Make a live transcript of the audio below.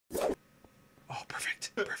Oh,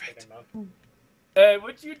 perfect. Perfect. Hey,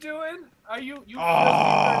 what you doing? Are you filthy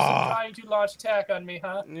person trying to launch attack on me,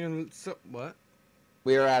 huh? So, what?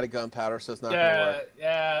 We are out of gunpowder, so it's not gonna work.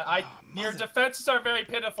 Yeah. Your defenses are very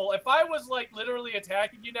pitiful. If I was like literally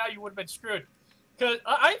attacking you now, you would have been screwed. Cause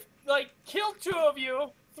I like killed 2 of you,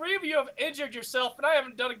 3 of you have injured yourself, and I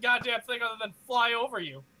haven't done a goddamn thing other than fly over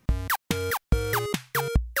you.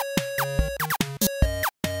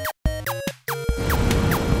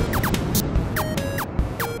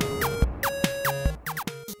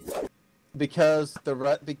 Because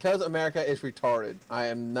America is retarded. I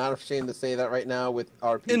am not ashamed to say that right now with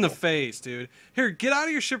our people. In the face, dude. Here, get out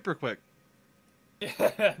of your ship real quick. No.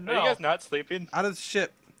 Are you guys not sleeping? Out of the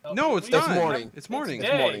ship. Oh, No, it's done. It's morning. It's morning. It's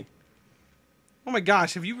It's morning. Oh my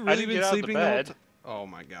gosh, have you really been get out of the sleeping the whole bed? time? Oh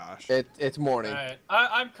my gosh. It's morning. Alright,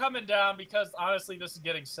 I'm coming down because honestly this is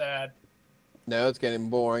getting sad. No, it's getting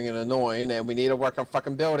boring and annoying, and we need to work on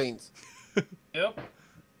fucking buildings. Yep.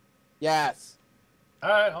 Yes.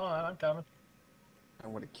 Alright, hold on, I'm coming.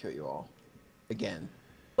 I'm gonna kill you all. Again.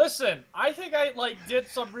 Listen, I think I did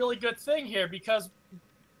some really good thing here because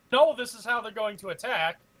no, this is how they're going to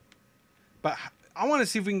attack. But I want to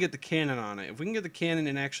see if we can get the cannon on it. If we can get the cannon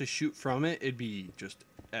and actually shoot from it, it'd be just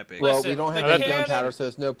epic. Well, Listen, we don't have the any cannon- gunpowder, so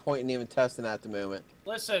there's no point in even testing that at the moment.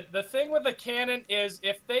 Listen, the thing with the cannon is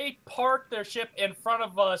if they park their ship in front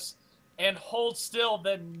of us and hold still,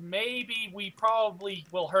 then maybe we probably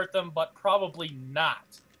will hurt them, but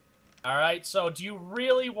defend so do you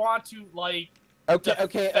really want to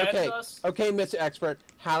Okay, Mr. Expert.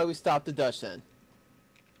 How do we stop the Dutch then?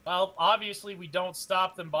 Well, obviously we don't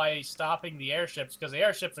stop them by stopping the airships, because the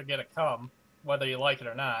airships are going to come, whether you like it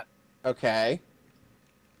or not. Okay.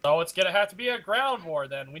 So it's going to have to be a ground war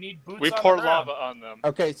then. We need boots on We the pour ground. lava on them.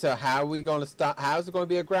 Okay, so how are we going to stop? How is it going to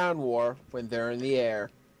be a ground war when they're in the air?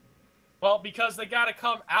 Well, because they got to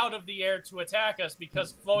come out of the air to attack us,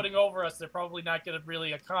 because floating over us, they're probably not going to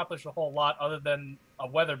really accomplish a whole lot other than a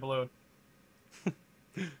weather balloon.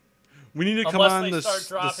 We need to come Unless on they the start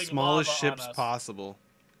dropping smallest lava on ships us. possible.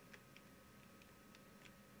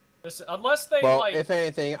 Listen, unless they, Well, if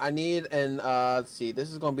anything, I need let's see,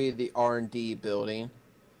 this is going to be the R&D building.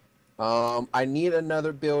 I need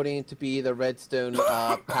another building to be the redstone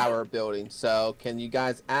power building. So, can you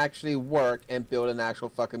guys actually work and build an actual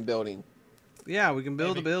fucking building? Yeah, we can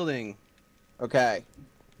build a building. Okay.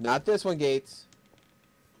 Not this one, Gates.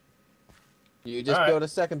 You just build a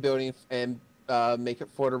second building and make it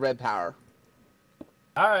for the red power.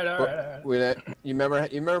 All right. You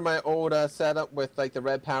remember my old setup with like the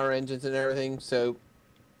red power engines and everything? So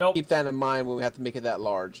Nope. keep that in mind when we have to make it that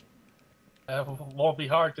large. Won't be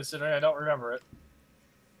hard considering I don't remember it.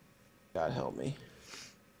 God help me.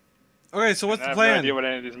 Okay, so what's I the have plan? no idea what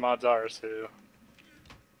any of these mods are, so...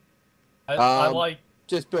 I like...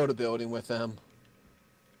 Just build a building with them,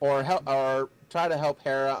 or try to help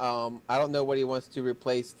Hera. I don't know what he wants to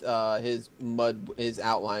replace his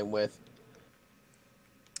outline with.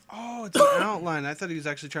 Oh, it's an outline. I thought he was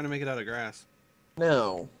actually trying to make it out of grass.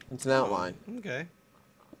 No, it's an outline. Okay.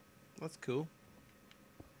 That's cool.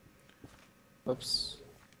 Oops.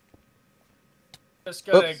 Just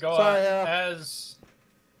gonna go sorry, as...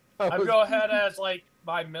 I'm go ahead as, like,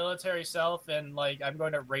 my military self, and, like, I'm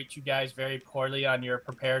going to rate you guys very poorly on your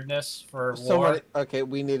preparedness for war. Okay,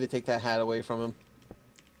 we need to take that hat away from him.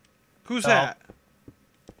 Who's No. that?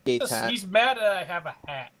 Gates hat. He's mad that I have a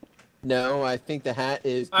hat. No, I think the hat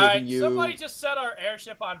is giving Alright, you... somebody just set our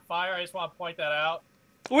airship on fire. I just want to point that out.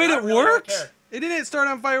 Wait, I it really don't worked? care. It didn't start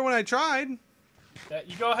on fire when I tried. Yeah,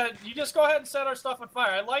 you just go ahead and set our stuff on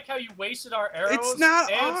fire. I like how you wasted our arrows. It's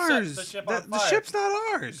not and ours. Set the ship The on fire. ship's not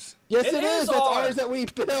ours. Yes, It it is is. That's ours. ours that we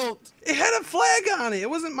built. It had a flag on it. It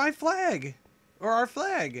wasn't my flag. Or our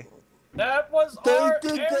flag. That was They our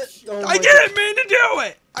did that. airship. Oh I my didn't mean to do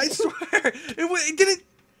it. I swear. It didn't.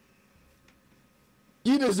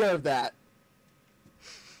 You deserve that.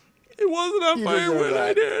 It wasn't on You fire deserve when I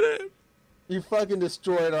that. did it. You fucking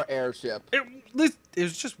destroyed our airship. It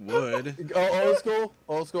was just wood. Old school.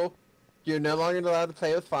 Old school. You're no longer allowed to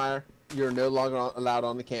play with fire. You're no longer allowed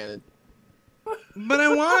on the cannon. But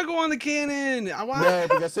I want to go on the cannon. I want. No,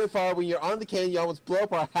 because so far when you're on the cannon, you almost blow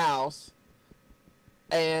up our house.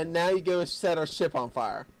 And now you go and set our ship on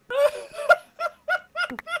fire.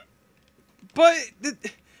 But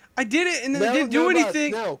I did it and then it didn't do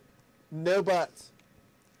anything. No buts.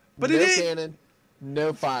 But no it didn't. cannon.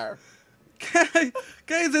 No fire. Guys,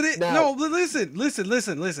 I didn't. No. No,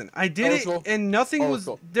 listen. I did Old it school. and nothing Old was.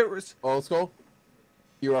 school. There was. Old school.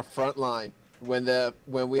 You are front line. When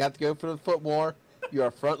we have to go for the foot war, you are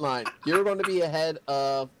front line. You're going to be ahead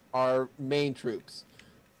of our main troops.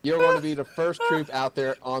 You're going to be the first troop out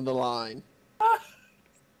there on the line.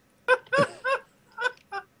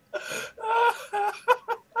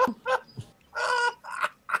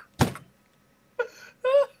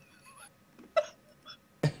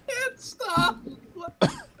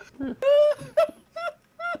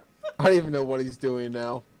 I don't even know what he's doing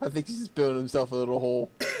now. I think he's just building himself a little hole.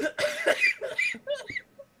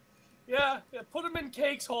 Yeah, put him in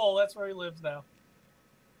Cake's hole. That's where he lives now.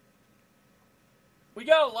 We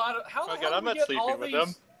got a lot of. How the hell I'm did we not get sleeping all with these?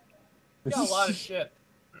 them. We got a lot of shit.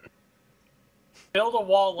 Build a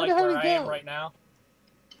wall like where I am right now.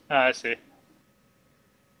 Ah, I see.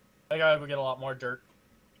 I gotta go get a lot more dirt.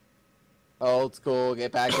 Old school,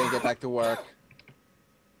 get back in, get back to work.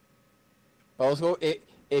 Old school,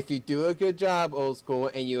 if you do a good job, old school,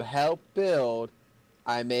 and you help build,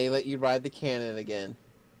 I may let you ride the cannon again.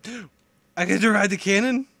 I get to ride the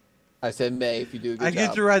cannon? I said may if you do a good I job.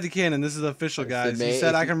 get to ride the cannon. This is official, guys. He may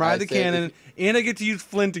said I if can you- ride I the said if cannon, you- and I get to use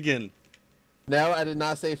flint again. No, I did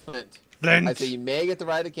not say flint. Flint. I said you may get to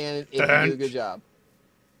ride the cannon if you do a Flint. good job.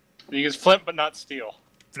 You use flint, but not steel.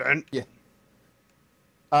 Flint. Yeah.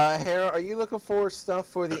 Hera, are you looking for stuff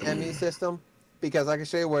for the ME system? Because I can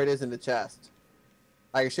show you where it is in the chest.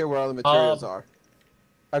 I can show you where all the materials are.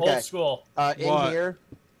 Okay. Old school. In What? here,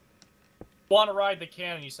 Want to ride the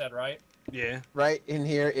cannon? You said, right? Yeah. right in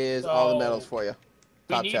here is all the metals for you.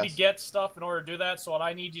 We Top need chest. to get stuff in order to do that. So what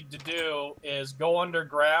I need you to do is go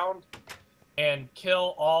underground and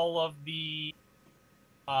kill all of the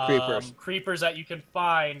creepers that you can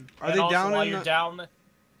find. Are and they also, down while in you're the- down?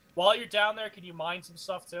 While you're down there, can you mine some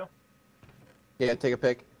stuff too? Yeah, take a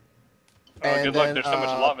pic. Oh, And good luck. then, There's so much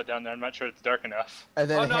lava down there. I'm not sure it's dark enough. And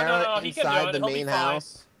then Oh, no, Hera no, he can do inside it. the He'll be main fine.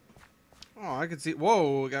 house. Oh, I could see.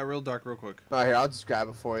 Whoa, it got real dark real quick. Oh, here, I'll just grab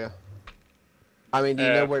it for you. I mean, do you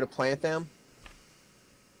know where to plant them?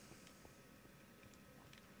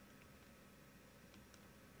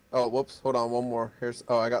 Oh, whoops. Hold on, one more. Here's.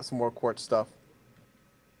 Oh, I got some more quartz stuff.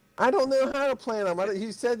 I don't know how to plant them.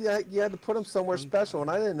 You said you had to put them somewhere special,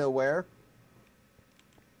 and I didn't know where.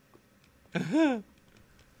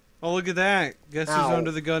 Oh, look at that. Guess who's Ow.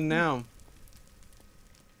 under the gun now?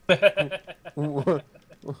 I It's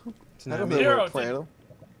not don't know me. where Zero, to plant them.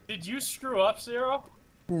 Did you screw up, Zero?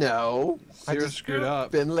 No. I Zero just screwed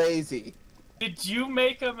up. been lazy. Did you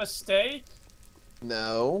make a mistake?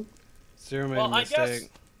 No. Zero made Well, a I guess,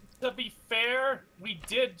 mistake. to be fair, we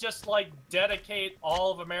did just, like, dedicate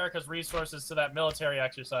all of America's resources to that military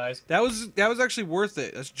exercise. That was actually worth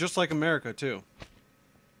it. That's just like America too.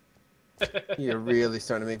 You're really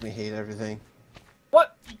starting to make me hate everything.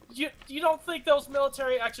 What? You don't think those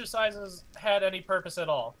military exercises had any purpose at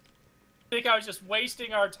all? I think I was just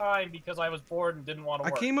wasting our time because I was bored and didn't want to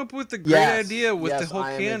I work. came up with the great Yes. idea with yes, the whole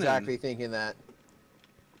I am cannon. exactly thinking that.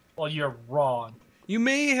 Well, you're wrong. You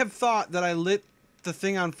may have thought that I lit the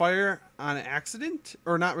thing on fire on accident,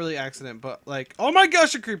 or not really accident, but like, oh my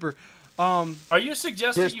gosh, a creeper. Are you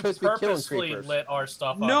suggesting You're you supposed to be killing purposely creepers. lit our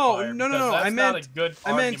stuff on No, fire? no, no, Because no, That's I not meant- a good I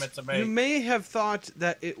meant argument to make. you may have thought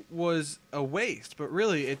that it was a waste, but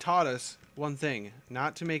really it taught us one thing: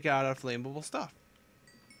 not to make out of flammable stuff.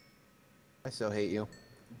 I still hate you.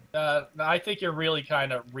 I think you're really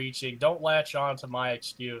kind of reaching. Don't latch on to my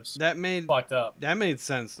excuse. That made Fucked up.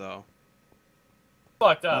 sense though.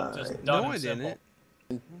 Fucked up. Just done No, and I simple.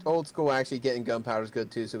 didn't. Old school actually getting gunpowder is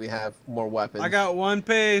good too, so we have more weapons. I got one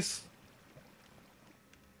piece.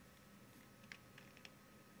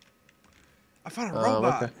 I found a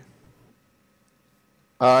robot. Okay.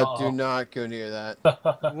 Uh-oh. Do not go near that.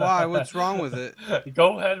 Why? What's wrong with it?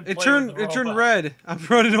 Go ahead and It play turned with the turned robot. red. I'm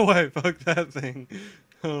running away. Fuck that thing.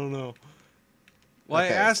 I don't know. Well,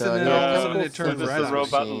 Okay, I asked so and then no all of a sudden chemical it turned What does red. the on me.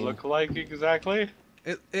 robot machine. look like exactly?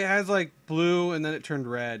 It has like blue and then it turned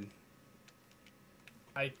red.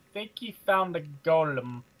 I think he found the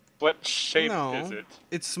golem. What shape No. is it?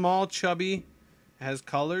 It's small, chubby, has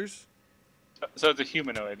colors. So it's a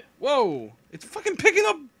humanoid. Whoa! It's fucking picking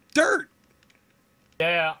up dirt.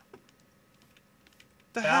 Yeah.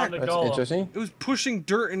 The Found heck? the That's golem. interesting. It was pushing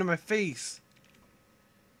dirt into my face.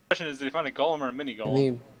 The question is, did you find a golem or a mini I golem?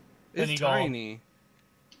 need It's Mini golem. tiny.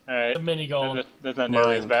 Alright. The mini golem. That's not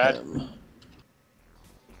nearly as bad. him.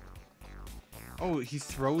 Oh, he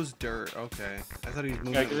throws dirt. Okay. I thought he was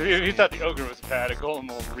moving. Yeah, at because the if you same. thought the ogre was bad, a golem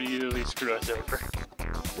will really screw us over.